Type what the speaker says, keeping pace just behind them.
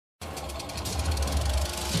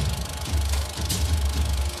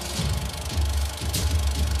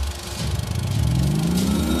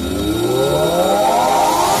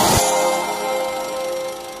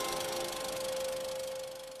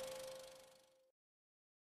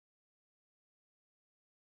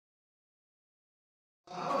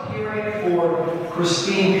for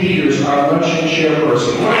Christine Peters, our Luncheon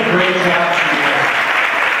chairperson. What a great job she did.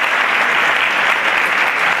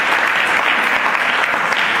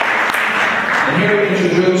 And here we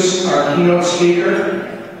introduce our keynote speaker,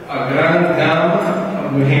 a Grand Dame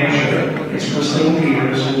of New Hampshire. It's Christine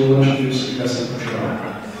Peters, who will introduce AugustaPetrone.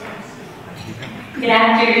 Good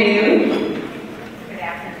afternoon.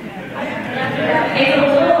 It's a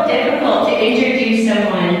little difficult to introduce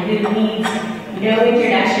someone who needs no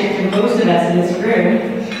introduction to most of us in this room.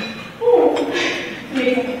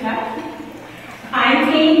 I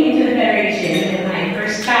came into the Federation when my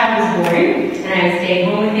first child was born, and I stayed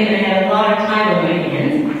home with him, and I had a lot of time on my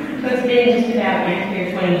hands. So it's been just about 19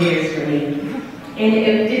 or 20 years for me. And it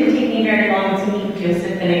didn't take me very long to meet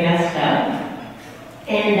Joseph and Augusta,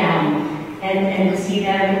 and to see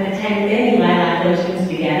them attend many Lilac Luncheons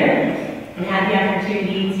together, and had the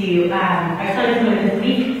opportunity to, our son is one this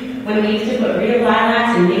week, when we used to put real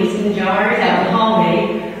lilacs in mason jars out in the hallway.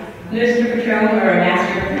 Mr. Petrone, or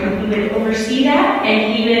Master Petrone, he would oversee that, and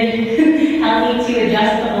he would help me to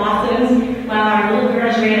adjust the blossoms while our little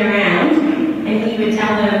girls ran around, and he would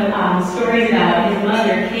tell them stories about his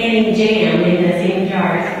mother canning jam in the same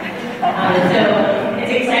jars. So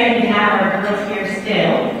it's exciting to have our girls here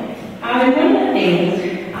still. And one of the things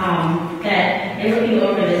that, in looking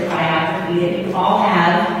over this biography, that you all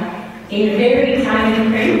have in very tiny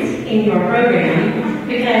print in your program,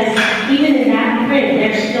 because even in that print,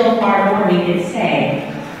 there's still far more we could say.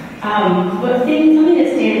 Something that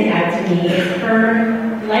stands out to me is her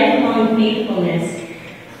lifelong faithfulness,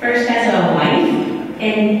 first as a wife,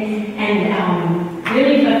 and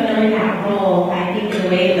really fulfilling that role, I think, in the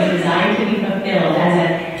way it was designed to be fulfilled, as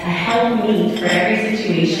a helpmeet for every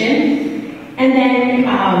situation, and then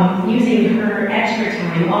using her extra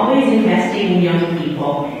time, always investing in young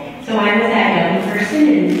people. So I was that young person,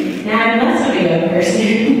 and now I'm less of a young person.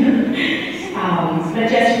 But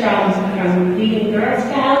just from leading Girl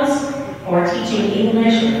Scouts, or teaching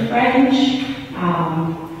English or French,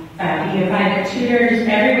 being a private tutor, just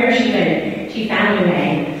everywhere she went, she found a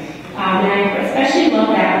way. And I especially love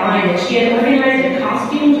that line that she had organized a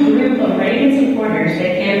costumed group of Reagan supporters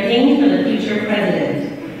that campaigned for the future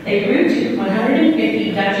president. They grew to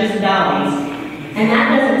 150 Duchess dollies. And that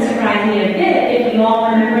doesn't surprise me a bit if you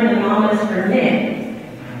all remember the Mamas for Knit.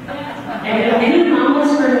 Any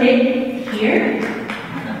Mamas for Knit here?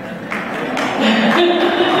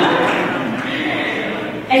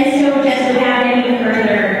 And so just without any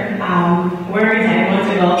further words, I want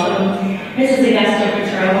to welcome Mrs.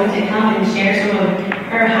 AugustaPetrone to come and share some of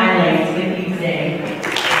her highlights with you today.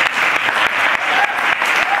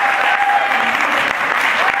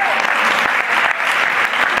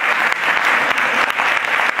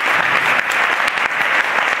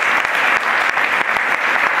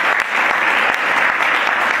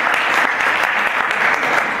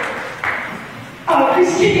 Oh,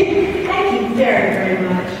 Christine, thank you very, very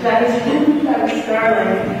much. That was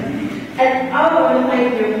darling. And I want to thank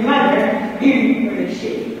your mother. Where is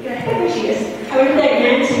she? There she is. I want to thank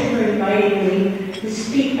Nancy for inviting me to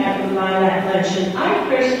speak at the Lilac Luncheon. I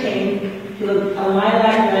first came to a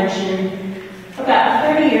Lilac Luncheon about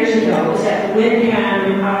 30 years ago. It was at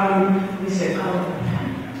Windham, what's it called?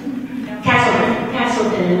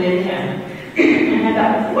 Castleton in Windham. And I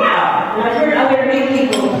thought, wow. And I've heard other big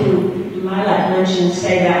people do Lilac Luncheon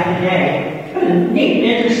say that today. What a neat,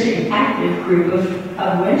 interesting, active group of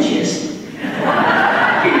wenches.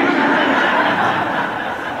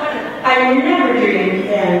 I never dreamed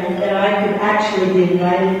then that I could actually be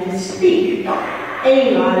invited to speak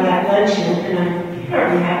a Lilac Luncheon, and I'm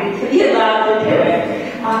very happy to be allowed to do it.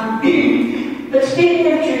 But speaking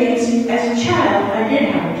of dreams, as a child, I did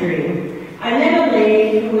have a dream. I met a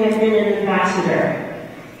lady who had been an ambassador.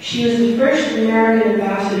 She was the first American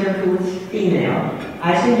ambassador who was female.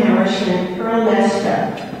 Eisenhower sent Pearl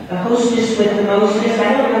Nesta, the hostess with the mostest. I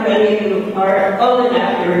don't know if any of you are old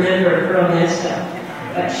enough to remember Pearl Nesta.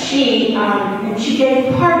 But she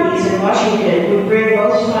gave parties in Washington, would bring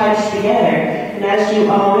both sides together. And as you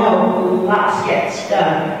all know, lots gets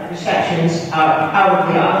done, receptions out of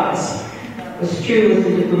the office. It was true with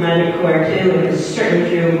the diplomatic corps too, and it was certainly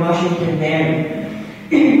true in Washington then.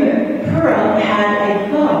 But Pearl had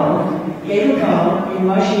gave a ball in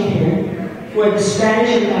Washington for the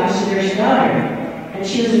Spanish ambassador's daughter. And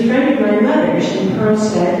she was a friend of my mother's, and Pearl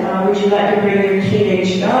said, would you like to bring your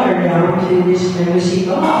teenage daughter down to this embassy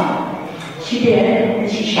ball? She did, and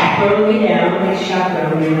she chaperoned me down, like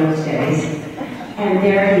chaperoned in those days. And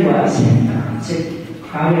there he was. It's a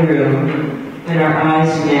crowded room, and our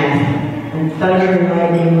eyes met, and thunder and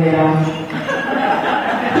lightning went off.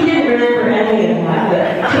 He didn't remember any of that,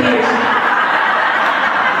 but 2 years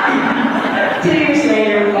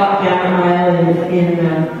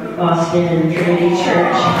Austin and Trinity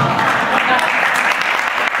Church.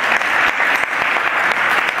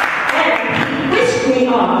 And he whisked me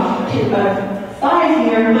off to a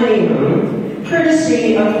 5-year honeymoon,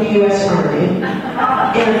 courtesy of the U.S. Army, in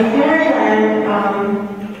a fairyland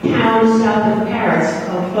town south of Paris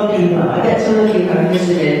called Fontainebleau. I bet some of you have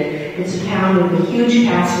visited. It's a town with a huge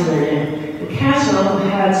castle in it. The castle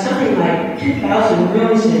had something like 2,000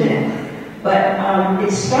 rooms in it, but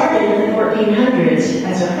it started in the 1400s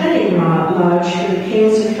as a hunting lodge for the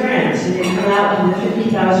kings of France, and they come out to the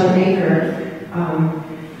 50,000-acre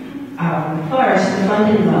forest of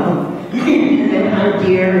Fontainebleau, and they would hunt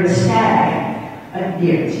deer and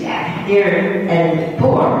deer and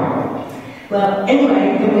boar. Well,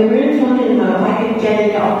 anyway, when we were in Fontainebleau, I could get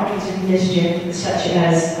into all kinds of mischief, such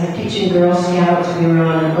as teaching Girl Scouts. We were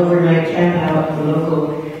on an overnight camp out at the local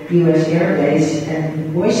U.S. Air Base,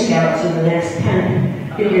 and Boy Scouts in the next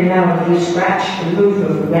tent figured out if you scratch the roof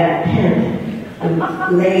of a wet tent, and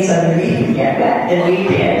lays underneath and get wet, and we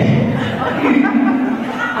did.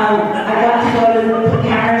 I got to go to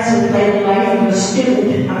Paris and play the life of a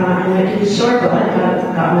student, and went to the Sorbonne,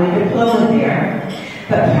 got my diploma there.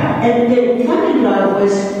 And then Fontainebleau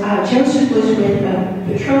was, Joseph was with a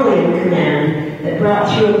petroleum command that brought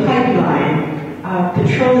through a pipeline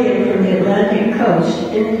petroleum from the Atlantic coast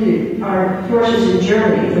into our forces in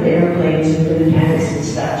Germany for the airplanes and for the tanks and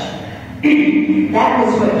such. That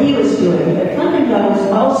was what he was doing. But Fontainebleau was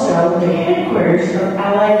also the headquarters of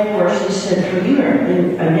Allied forces Central Europe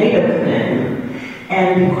in a NATO command.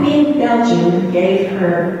 And the Queen of Belgium gave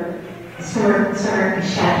her summer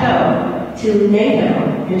chateau to NATO,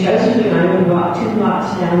 and Joseph and I would walk 2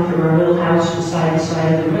 blocks down from our little house beside the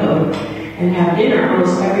side of the road and have dinner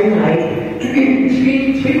almost every night,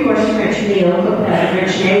 three-course French meal cooked by the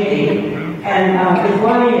French Navy, and with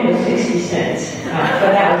wine it was 60 cents.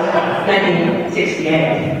 But that was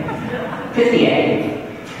 1968, 58.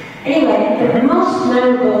 Anyway, the most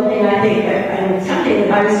memorable thing I think, and something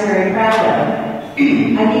that I was very proud of, I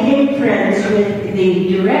became friends with the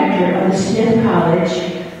director of the Smith College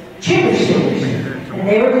chamber students, and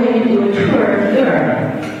they were going to do a tour of Europe.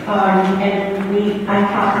 And I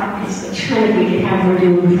thought it's trying we could have her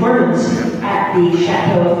do a performance at the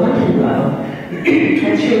Chateau of Fontainebleau.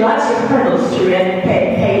 And through lots of hurdles through red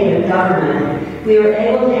tape and government, we were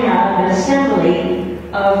able to have an assembly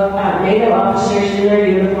of NATO officers in their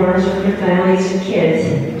uniforms with their families and kids,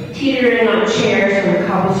 teetering on chairs on the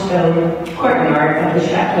cobblestone courtyard of the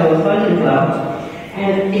Chateau of Fontainebleau.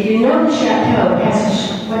 And if you know the chateau, it has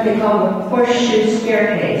what they call a horseshoe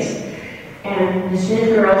staircase. And the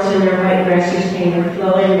Smith girls in their white dresses came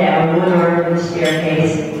flowing down one arm of the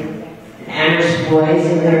staircase. And Amherst boys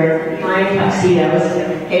in their fine tuxedos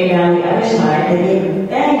came down the other side. They gave a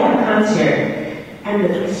bang-up concert. And the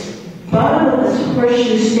bottom of this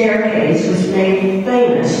horseshoe staircase was made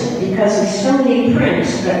famous because of so many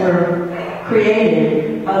prints that were created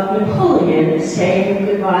of Napoleon saying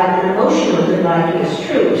goodbye, an emotional goodbye to his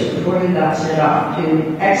troops before he got sent off to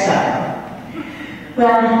exile.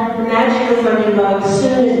 Well, the magic of Fontainebleau was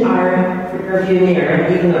soon in our rearview mirror,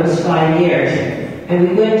 even though it was 5 years, and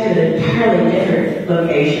we went to an entirely different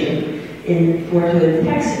location in Fort Hood,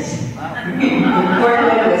 Texas. Fort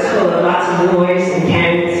Hood was full of lots of noise and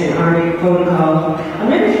tanks and Army protocol. I'll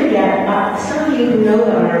never forget, some of you who know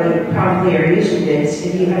the Army probably are used to this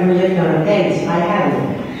if you've ever lived on a base. I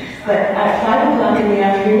haven't. But at 5 o'clock in the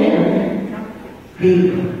afternoon,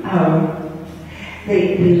 the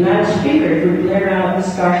loudspeaker would blare out the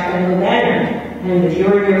Star Spangled Banner. And if you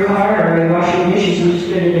were in your car or you're washing dishes, you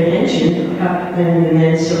stood at attention and the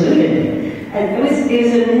men saluted. And it was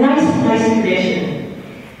a nice tradition.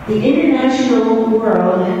 The international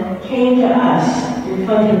world came to us in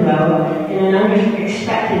Fontainebleau in an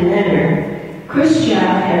unexpected manner. Khrushchev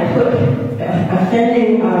had put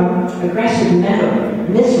offending aggressive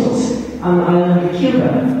missiles on the island of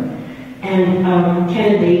Cuba. And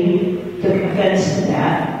Kennedy took offense to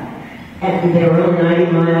that. And they were only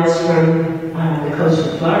 90 miles from the coast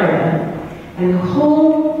of Florida. And the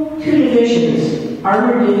whole 2 divisions,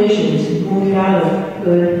 armored divisions, moved out of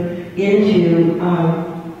Hood into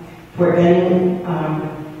Fort Benning,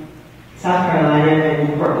 South Carolina,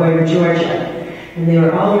 and Fort Warren, Georgia. And they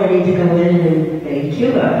were all ready to go in and invade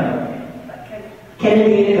Cuba.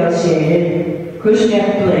 Kennedy negotiated, Khrushchev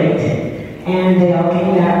blinked, and they all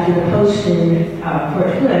came back to the post in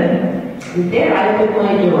Fort Hood. And there I opened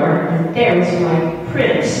my door, and there was my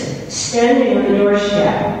prince standing on the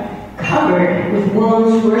doorstep, covered with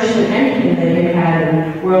wounds worse than anything that he had in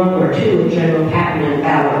World War II, General Patton and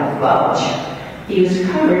Battle of Bulge. He was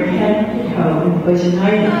covered head to toe in poison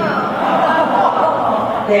ivy.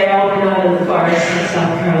 they all went out in the forest in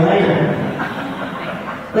South Carolina.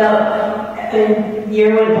 Well, a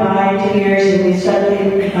year went by, 2 years, and we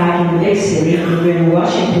suddenly back in the big city. We were in the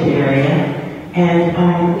Washington area,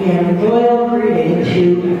 and we had a royal greeting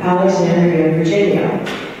to Alexandria, Virginia.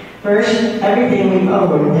 First, everything we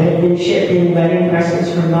owned that had been shipped in wedding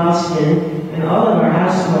presents from Boston and all of our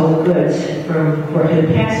household goods from Fort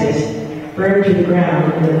Hood, Texas, burned to the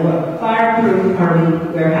ground in the fireproof army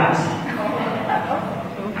warehouse.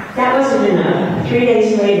 That wasn't enough. 3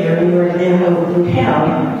 days later, we were in a hotel,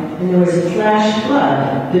 and there was a flash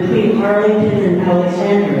flood between Arlington and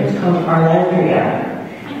Alexandria. It's called Arlandria.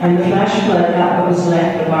 And the flash flood got what was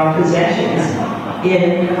left of our possessions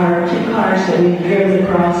in our 2 cars that we driven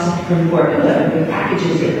across from Fort Hood with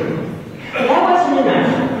packages in them. But that wasn't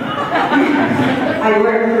enough. I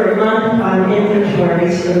worked for a month on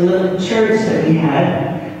inventories for the little insurance that we had.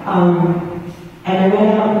 And I went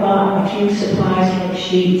out and bought a few supplies like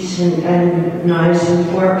sheets and knives and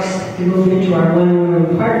forks to move into our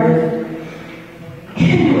 1-room apartment.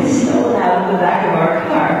 And it was so loud in the back of our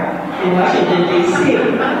car in Washington, D.C.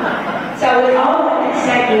 So with all that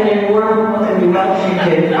excitement and warm welcome to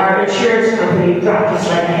Washington, our insurance company dropped us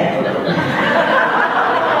like a head balloon.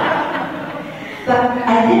 But I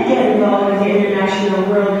did get involved with the International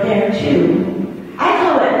World Fair too. I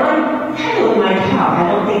call it my title of my talk. I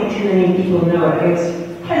don't think too many people know it.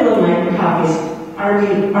 The title of my talk is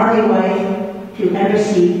Army Life to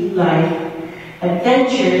Embassy Life: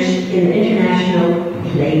 Adventures in International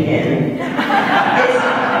Playpen.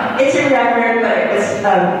 It's irreverent,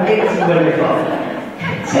 but it was wonderful.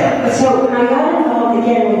 So when I got involved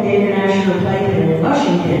again with the International Playpen in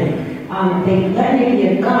Washington, they let me be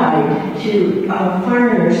a guide to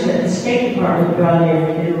foreigners that the State Department brought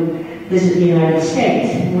in to visit the United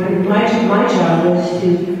States. My job was to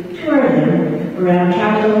tour them around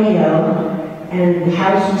Capitol Hill and the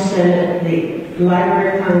House and Senate, the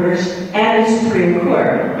Library of Congress, and the Supreme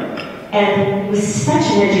Court. And it was such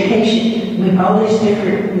an education with all these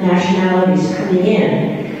different nationalities coming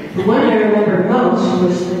in. The one I remember most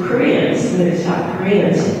was the Koreans, the South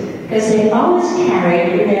Koreans, because they always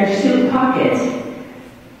carried in their suit pockets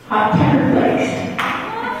hot pepper flakes.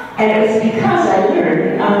 And it was because I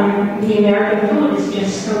learned the American food is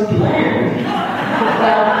just so bland.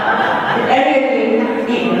 Well, if any of you have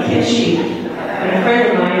eaten kimchi, and a friend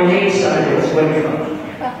of mine raised on it, it was wonderful.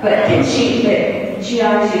 But kimchi, she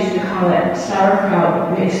always used to call it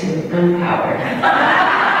sauerkraut mixed with gunpowder.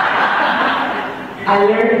 I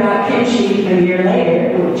learned about kimchi a year later.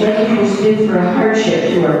 Jody was due for a hardship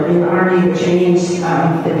tour in the Army, which means the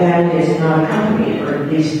family is not accompanied or at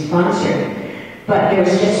least sponsored. But there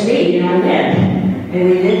was just me and our men, and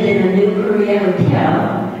we lived in a New Korea hotel.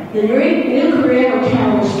 The New Korea hotel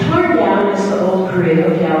was torn down as the old Korea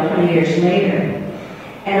hotel 20 years later.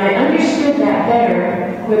 And I understood that better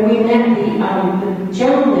when we met the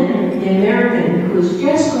gentleman, the American, who was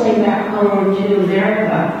just going back home to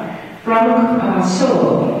America from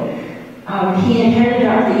Seoul. He had headed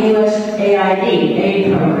up the USAID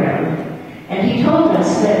aid program. And he told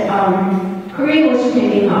us that Korea was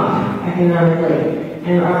taking off economically,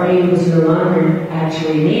 and our aid was no longer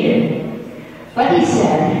actually needed. But he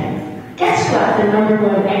said, guess what the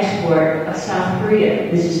 #1 export of South Korea?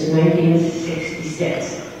 This is in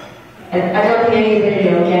 1966. And I don't think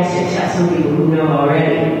anybody will guess except some people who know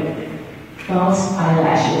already. False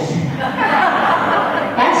eyelashes.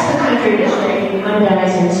 That's the country that's making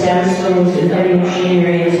Hyundais and Samsungs and heavy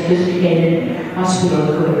machinery and sophisticated hospital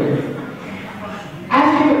equipment.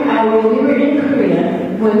 When we were in Korea,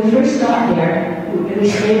 when we first got there, we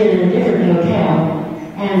stayed in a different hotel,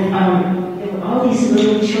 and there were all these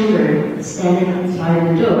little children standing outside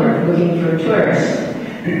the door looking for tourists.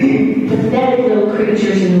 Pathetic little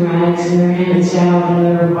creatures in rags and their hands out and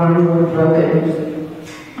their arms were broken.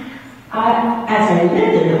 As I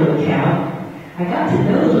lived in the hotel, I got to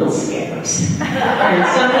know little scamps. And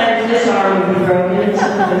sometimes this arm would be broken, and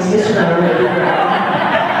sometimes this arm would be broken.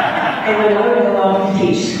 And when I would go off to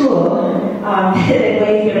teach school, they'd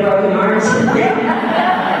wave their broken arms at me.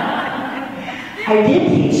 I did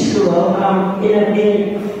teach school in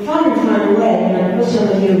a fun way, and I know some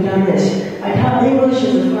of you have done this. I taught English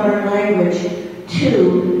as a foreign language to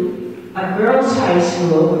a girls' high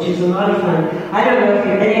school, which is a lot of fun. I don't know if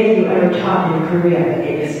any of you ever taught in Korea, but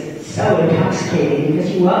it is so intoxicating because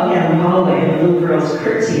you walk down the hallway and the little girls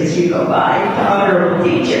curtsy as you go by to honorable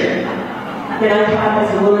teacher. Then I taught at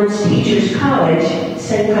the Women's Teachers College,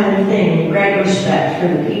 same kind of thing, great respect for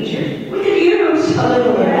the teachers. We could use a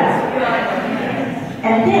little of that.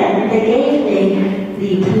 And then they gave me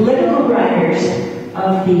the political writers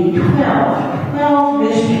of the 12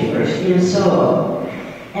 newspapers in Seoul.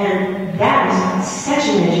 And that was such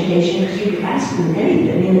an education because you could ask them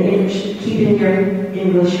anything in the English, keeping your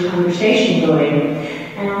English conversation going.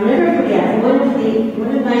 And I'll never forget,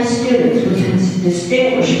 one of my students was a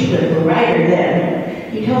distinguished political writer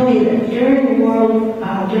then. He told me that during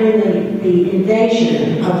the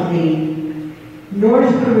invasion of the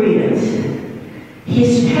North Koreans,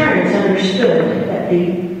 his parents understood that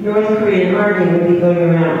the North Korean army would be going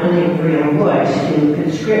around hunting for young boys to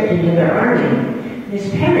conscript into their army. His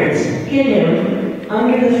parents hid him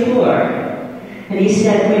under the floor. And he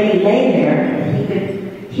said when he lay there, he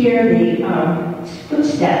could hear the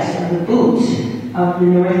footsteps of the boots of the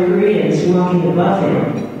North Koreans walking above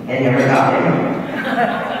him. They never got him.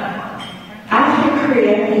 After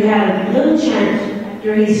Korea, he had a little chance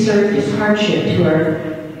after he served his hardship tour.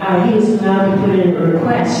 He was allowed to put in a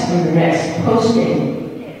request for the next posting.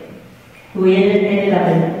 We ended up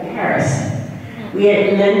in Paris. We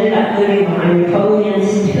ended up living behind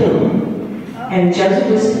Napoleon's tomb. And Joseph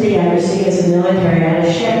was at the embassy as a military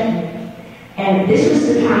attaché. And this was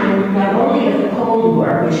the time not only of the Cold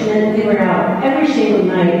War, which meant we were out every single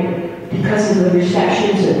night because of the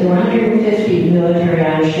receptions. There were 150 military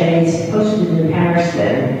attachés posted in Paris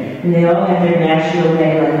then. And they all had their national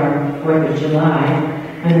day, like our 4th of July.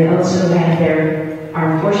 And they also had their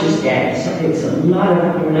Armed Forces Day, so it was a lot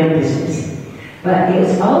of overnight business. But it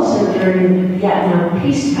was also during the Vietnam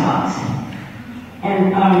peace talks.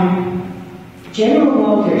 And General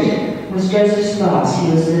Walters was Joseph's boss.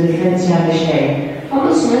 He was the defense attaché.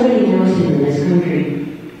 Almost nobody knows him in this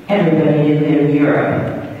country. Everybody knew him in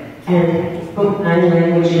Europe. And spoke 9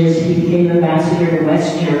 languages. He became ambassador to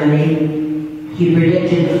West Germany. He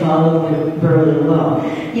predicted the fall of the Berlin Wall.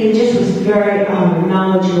 He just was very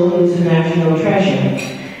knowledgeable. He was a national treasure.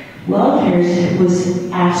 Walters was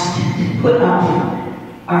asked to put up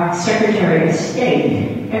our Secretary of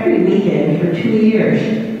State every weekend for 2 years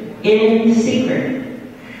in secret.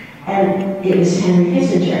 And it was Henry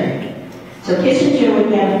Kissinger. So Kissinger would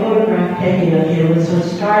get a photograph taken of him with some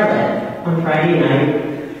starlet on Friday night.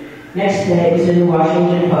 Next day it was in the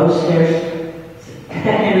Washington Post. There's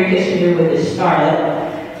Henry Kissinger with his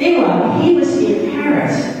starlet. Meanwhile, he was in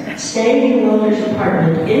Paris, staying in Walter's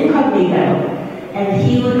apartment, incognito, and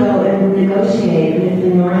he would go and negotiate with the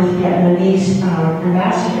North Vietnamese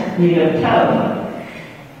ambassador, Lilac.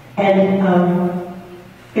 And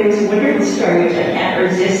it was a wonderful story which I can't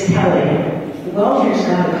resist telling. Walters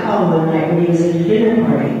got a call one night when he was at a dinner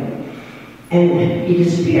party, and he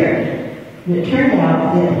disappeared. And it turned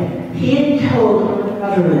out that he had told the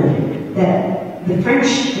government that the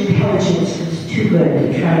French intelligence was too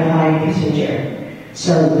good to try to hide Kissinger.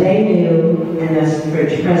 So they knew, and as the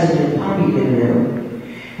French president Pompidou knew.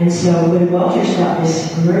 And so when Walters got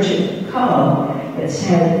this emergent call that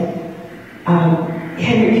said,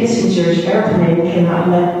 Henry Kissinger's airplane cannot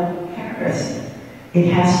let Paris. It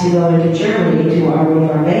has to go into Germany to one of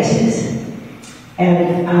our bases.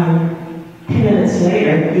 And 10 minutes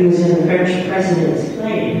later, he was in the French president's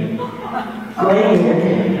plane, going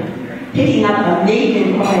in, picking up a meek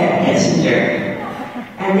and quiet Kissinger.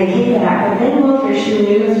 And they came back, and then Walters, who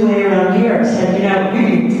knew his way around Europe, said, you know,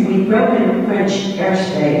 we've broken French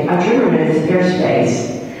airspace, German airspace.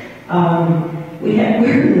 We're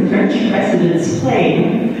in the French president's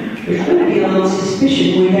plane. There's going to be a little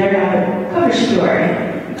suspicion. We better have a cover story.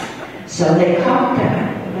 So they caught that.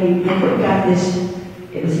 They got this.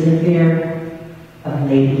 It was an affair of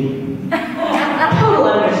lady. Total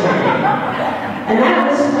understanding. And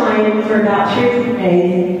that was fine for about 3 or 4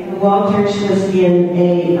 days. Walters was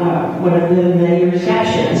in one of the many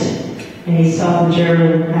receptions, and he saw the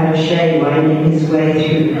German attaché winding his way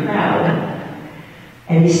through the crowd.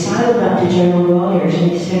 And he sidled up to General Walters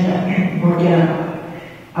and he said, Morgan,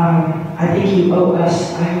 I think you owe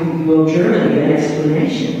us, I owe Germany an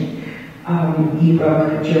explanation. You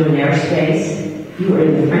broke German airspace. You were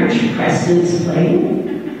in the French president's plane.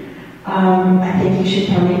 I think you should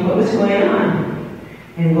tell me what was going on.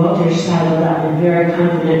 And Walters sidled up in a very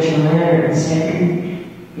confidential manner and said,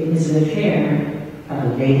 it was an affair of a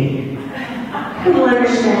lady. Little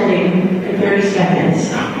understanding in 30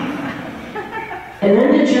 seconds. And then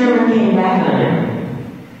the German came back on him.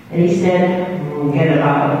 And he said, get it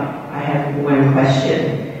out. I have one question.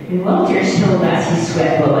 And Walters told us he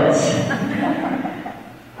sweat bullets.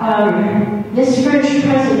 This French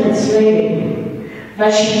president's lady,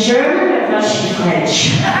 was she German or was she French?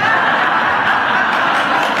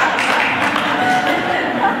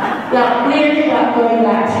 Well, we ended up going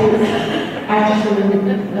back to, after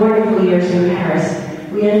some wonderful years in Paris,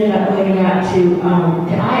 we ended up going out to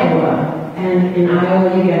Iowa. And in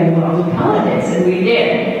Iowa, you get involved in politics, and we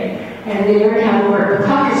did. And we learned how to work with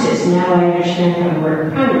caucuses. Now I understand how to work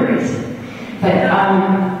with primaries. But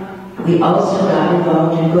we also got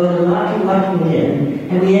involved in going to LilacLuncheon,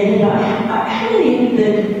 and we ended up, how many of you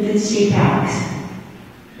been to CPACs?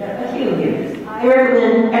 A few of you. I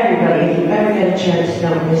recommend everybody, if you ever get a chance,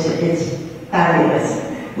 don't miss it. It's fabulous.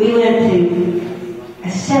 We went to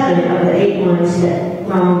 7 of the 8 ones that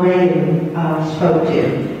Ronald Reagan spoke to.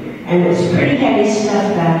 And it was pretty heavy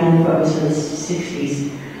stuff back in what was in the 60s.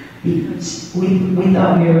 Because we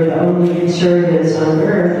thought we were the only conservatives on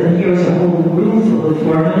earth, and here was a whole room full of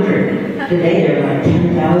 400. Today there are like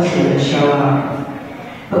 10,000 that show up.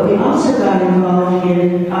 But we also got involved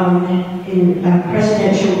in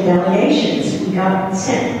presidential delegations. We got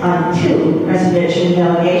sent on 2 presidential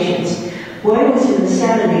delegations. One was in the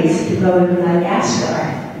 70s to go to Madagascar.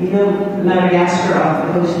 You know Madagascar off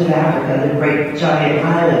the coast of Africa, the great giant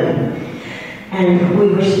island. And we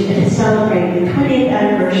were to celebrate the 20th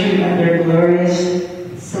anniversary of their glorious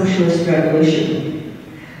socialist revolution.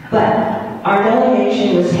 But our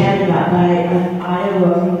delegation was headed up by an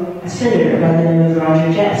Iowa senator by the name of Roger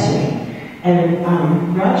Jetsney. And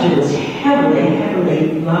Roger was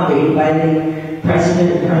heavily lobbied by the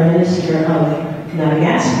president and prime minister of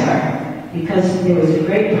Madagascar because there was a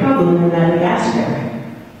great problem in Madagascar.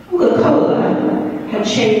 Coca-Cola had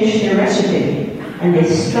changed their recipe, and they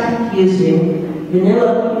stopped using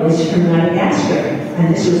vanilla beans from Madagascar, and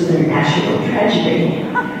this was the national tragedy.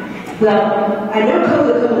 Well, I know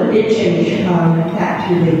Coca-Cola did change back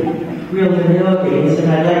to the real vanilla beans, and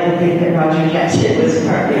I'd like to think that Roger Jackson was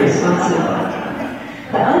partly responsible.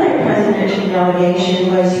 The other presidential delegation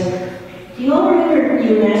was, do you all remember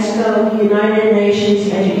UNESCO, United Nations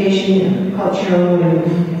Education, Cultural, and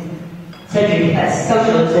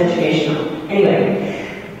Socialist Educational? Anyway,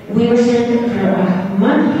 we were sent for a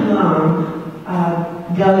month-long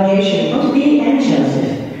delegation, both me and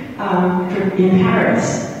Joseph, in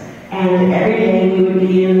Paris. And every day we would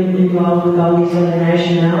be involved with all these other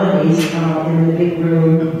nationalities in the big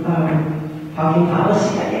room talking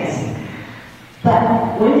policy, I guess. But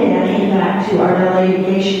one day I came back to our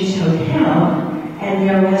delegation's hotel, and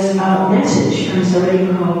there was a message from somebody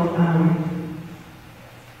called,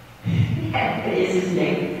 what is his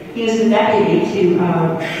name? He was the deputy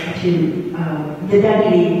the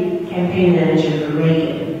deputy campaign manager for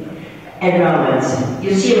Reagan, Ed Rollins.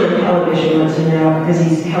 You see him on television once in a while because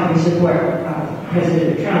he's helping support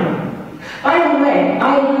President Trump. By the way,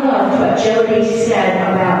 I loved what Jody said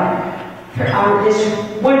about this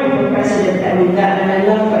wonderful president that we've got, and I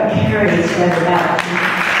love what Karen said about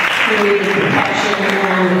community protection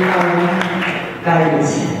and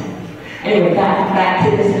guidance. Anyway, back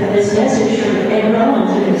to this message from Ed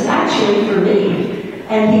Rollins, and it was actually for me.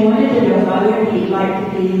 And he wanted to know if I would like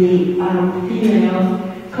to be the female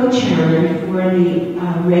co-chairman for the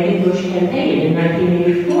Reagan-Bush campaign in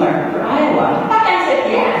 1984 for Iowa. I said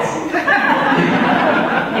yes.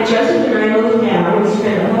 And Joseph and I moved down. We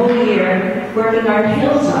spent a whole year working our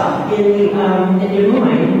tails off in Des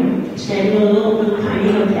Moines, staying in a little tiny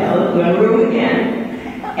hotel, one room again.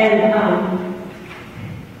 And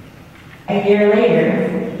a year later,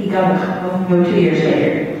 he got a call, no, 2 years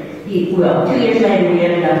later. 2 years later, we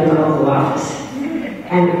ended up in the Oval Office.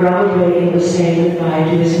 And Ronald Reagan was saying goodbye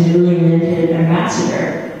to his newly minted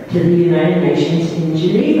ambassador to the United Nations in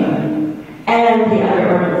Geneva, and the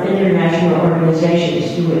other international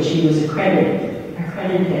organizations to which he was accredited.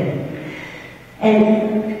 And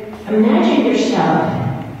imagine yourself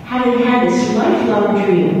having had this lifelong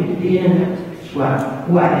dream to be a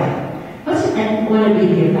wife. Wasn't I want to be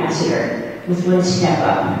the ambassador? With one step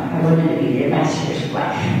up, I wanted to be the ambassador's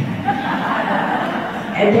wife.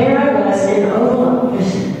 And there I was in the Oval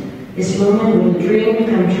Office, this moment when the dream had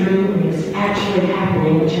come true and it was actually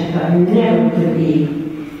happening, which I thought never could be.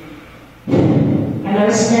 And I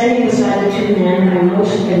was standing beside the 2 men I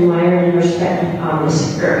most admired and respected on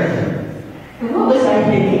this earth. And what was I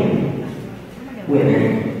thinking?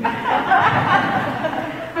 Women.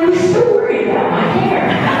 I was so worried about my hair.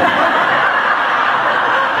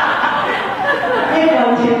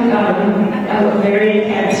 Ovarian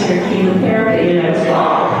cancer chemotherapy, and I was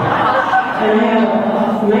bald. And I had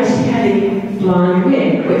a nice heavy blonde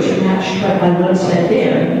wig, which matched what I once had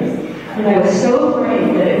been. And I was so afraid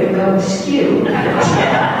that it would go askew.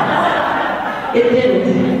 It didn't.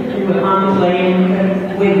 And on the plane,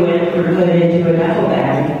 the wig went for good into a duffel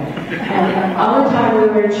bag. And all the time we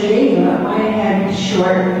were in Geneva, I had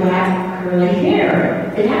short, black, curly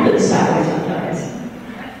hair. It happens that way sometimes.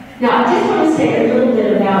 Now, I just want to say a little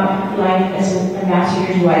bit about life as an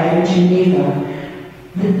ambassador's wife in Geneva.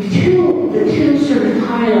 The two sort of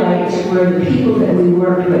highlights were the people that we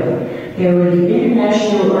worked with. there were the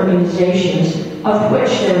international organizations, of which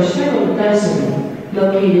there were several dozen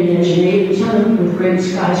located in Geneva, some with great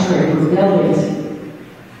skyscraper buildings,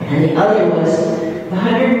 and the other was the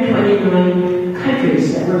 129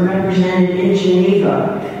 countries that were represented in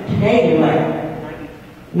Geneva. Today they're like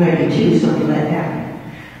 92, something like that.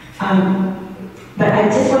 But I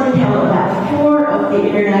just want to tell about 4 of the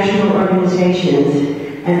international organizations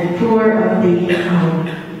and 4 of the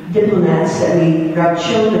diplomats that we rubbed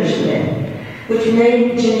shoulders with, which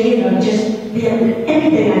made Geneva just be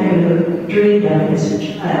anything I could have dreamed of as a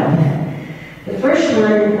child. The first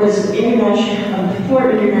one was of the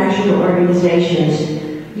 4 international organizations.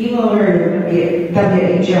 You all heard of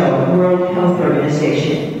WHO, World Health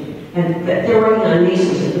Organization, and they're working on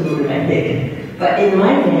measles at the moment, I think. But in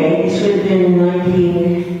my day, this would have been in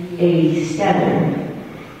 1987.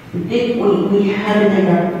 We had to make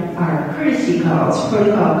our courtesy calls,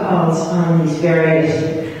 protocol calls on these various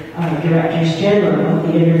directors general of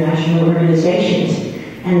the international organizations.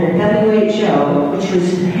 And the WHO, which was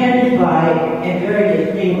headed by a very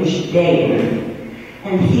distinguished Dane,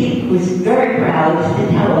 and he was very proud to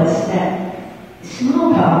tell us that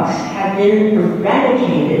smallpox had been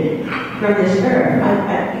eradicated from this earth.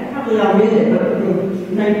 You probably all knew that, but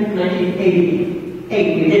in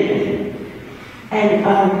 1988 we didn't. And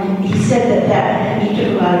he said that he took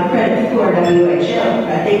a lot of credit for WHO. I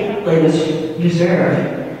think probably was deserved.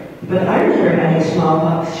 But I remember having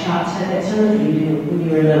smallpox shots. I bet some of you do when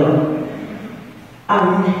you were little.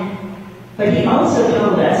 But he also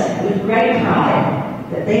told us with great pride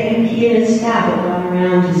that he and his staff had gone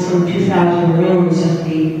around to some 2,000 rooms of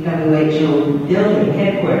the WHO building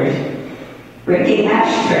headquarters, breaking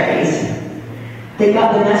ashtrays. They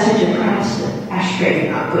got the message across that ashtrays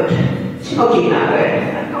are not good. Smoking not good.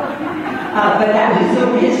 But that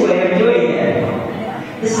was his way of doing it.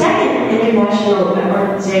 The second international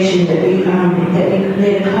organization that we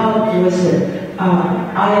made a call to was the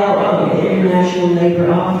ILO, the International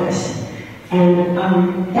Labor Office. And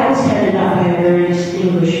that was headed up by a very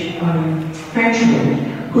distinguished Frenchman,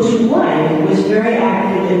 whose wife was very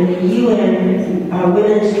active in the UN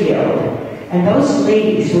Women's Guild. And those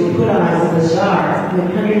ladies would put on a bazaar with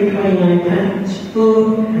 129 countries,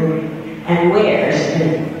 food and wares,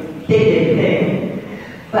 and big thing.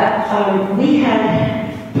 But we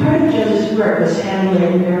had, part of Joseph's work was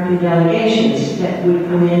handling American delegations that would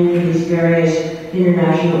come in for these various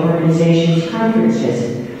international organizations' conferences.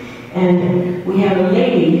 And we have a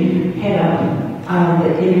lady head up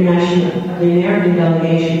the American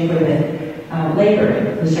delegation for the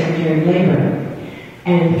labor, the Secretary of Labor.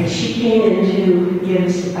 And she came in to give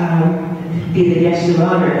us, be the guest of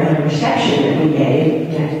honor at a reception that we gave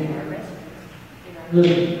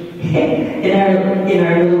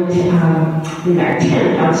in our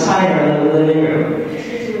tent outside our little living room. Just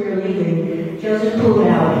as we were leaving, Joseph pulled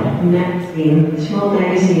out a magazine, a small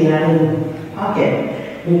magazine out of the pocket,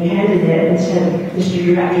 and he handed it and said, "Mr.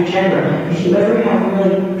 Director General, if you ever have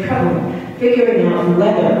really trouble figuring out the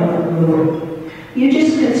weather on the world, you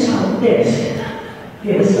just consult this."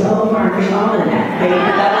 It was the Old Farmer's Almanac.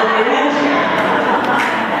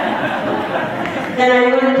 Then I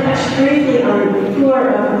want to touch briefly on 4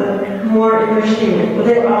 of the more interesting, well,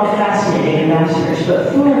 they were all fascinating ambassadors, but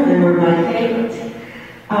 4 of them were my favorites.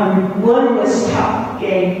 One was Top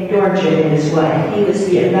Gay Dorje and his wife. He was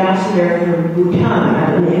the ambassador for Bhutan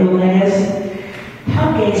out in the Himalayas.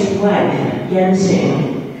 Top Gay's wife, Yensing,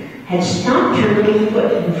 had stomped her little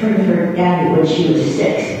foot in front of her daddy when she was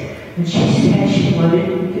 6. And she said she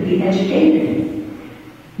wanted to be educated.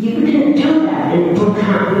 You didn't do that in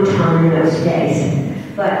Bhutan in those days.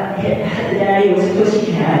 But Daddy was a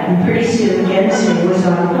pussycat, and pretty soon Jensen was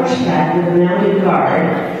on horseback with a mounted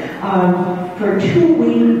guard for a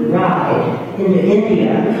 2-week ride into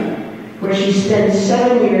India, where she spent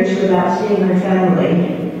 7 years without seeing her family.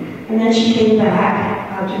 And then she came back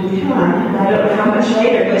to Bhutan, and I don't know how much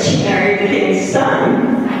later, but she married the king's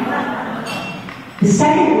son. The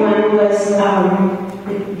second one was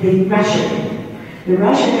the Russian. The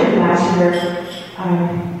Russian ambassador,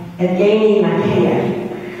 Evgeny Makeyev.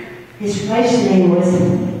 His wife's name was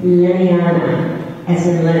Juliana, as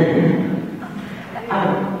in Lenin.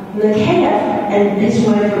 Makeyev and his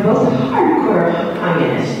wife were both hardcore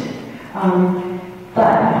communists,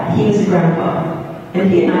 but he was a grandpa. And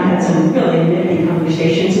he and I had some really nifty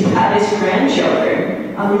conversations about his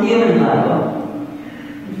grandchildren on the human level.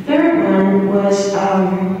 The third one was,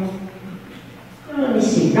 let me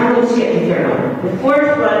see, now let's get the third one. The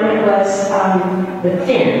fourth one was the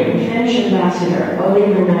Finnish ambassador, Olli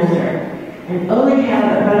Menander. And Olli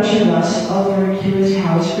had a bunch of us over to his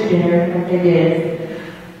house for dinner, like they did.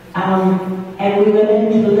 And we went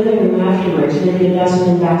into the living room afterwards, maybe a dozen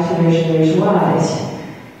ambassadors and their wives.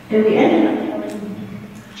 And we ended up telling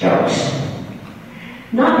jokes.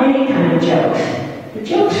 Not any kind of jokes. The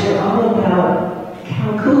jokes were all about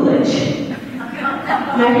Cal Coolidge.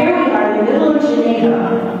 Now here we are in the middle of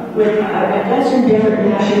Geneva with a dozen different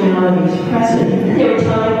nationalities present, and they were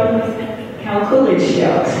telling Cal Coolidge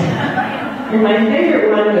jokes. And my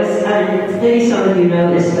favorite one was, maybe some of you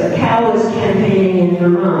know this, but Cal was campaigning in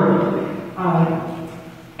Vermont.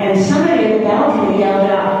 And somebody in the balcony yelled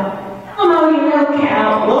out, "Oh, you know,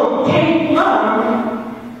 Cal won't take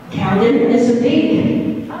long." Cal didn't miss a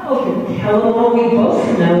beat. "Oh, tell them all we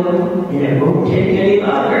both know, and it won't take any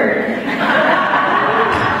longer."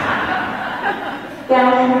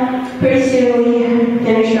 Well, pretty soon we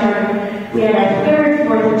finished we had our third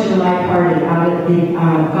 4th of July party out at the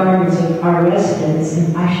gardens of our residence,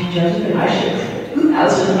 and I shook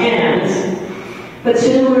 2,000 hands. But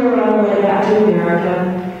soon we were on our way back to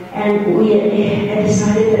America, and we had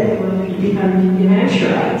decided that we wanted to become New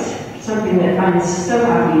Hampshireites, something that I'm so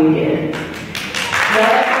happy we did.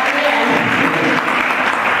 Well,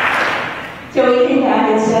 so we came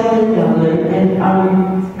back and settled in Dublin and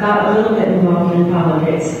got a little bit involved in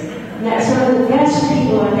politics. And that some of the best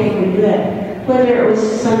people I think we met, whether it was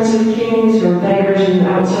sons of kings or beggars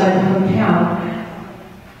outside the hotel,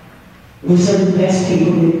 were some of the best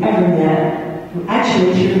people we've ever met,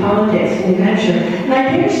 actually through politics in New Hampshire. And I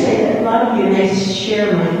dare say that a lot of you may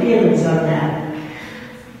share my feelings on that.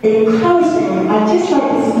 In closing, I'd just like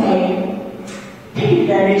to say, take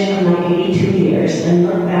advantage of my 82 years and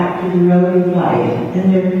look back to the road of life. And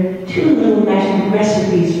there are 2 little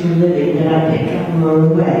recipes for living that I picked up along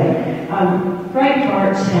the way.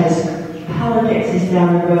 Breitbart says politics is down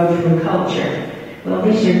the road from culture. Well,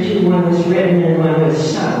 these are 2. One was written and one was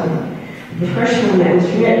sung. The first one that was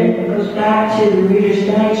written goes back to the Reader's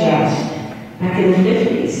Digest back in the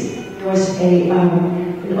 50s. There was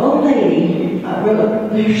an old lady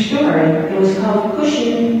wrote her story. It was called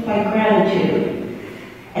Pushing by Gratitude.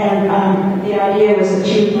 And the idea was that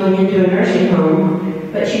she was going into a nursing home,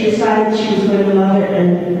 but she decided she was going to love it,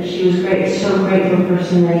 and she was so grateful for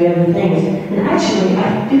so many other things. And actually,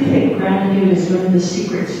 I do think gratitude is one of the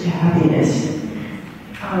secrets to happiness.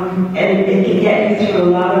 And it can get you through a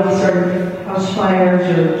lot of sort of house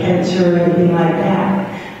fires or cancer or anything like that.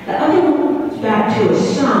 The other one goes back to a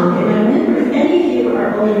song, and I remember, if any of you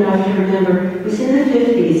are old enough to remember, it was in the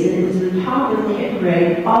 50s, and it was the top of the hit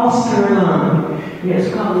parade all summer long. And it was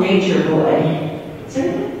called Nature Boy.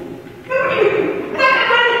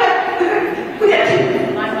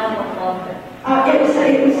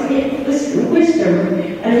 It was wisdom.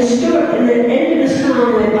 And the story, and the end of the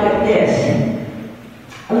song went like this.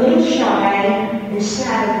 A little shy and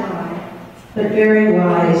satisfied, but very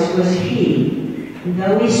wise was he. And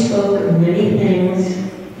though he spoke of many things,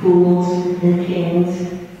 fools and kings,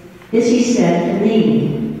 this he said to me: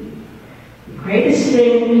 the greatest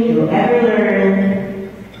thing you'll ever learn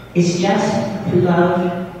is just to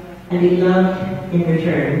love and be loved in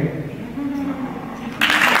return.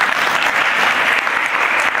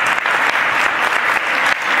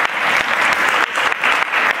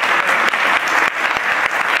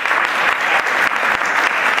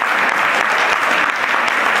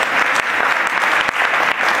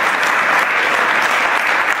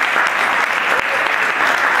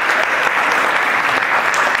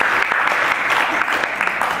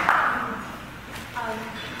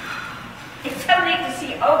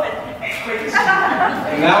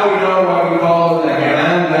 Now we know why we call it the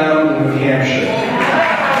Grand Dame of New Hampshire.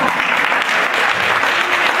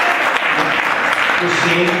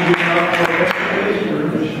 Christine, you know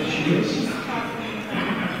where she is?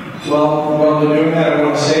 Well, while they're doing that, I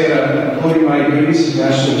want to say that I'm concluding my duties as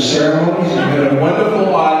Master of Ceremonies. You've been a wonderful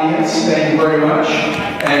audience. Thank you very much.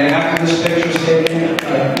 And after this picture is taken,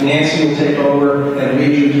 Nancy will take over and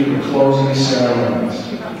lead you through the closing ceremonies.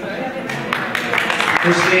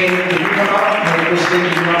 Christine, did you come up? Christine,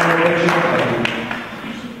 did you come up for a picture?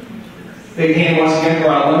 Big hand once again for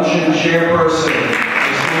our Luncheon chairperson,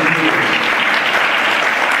 Christine Peters.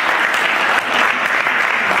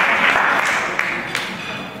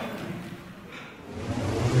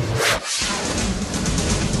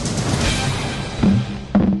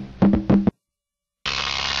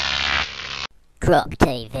 Grok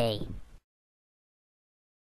TV.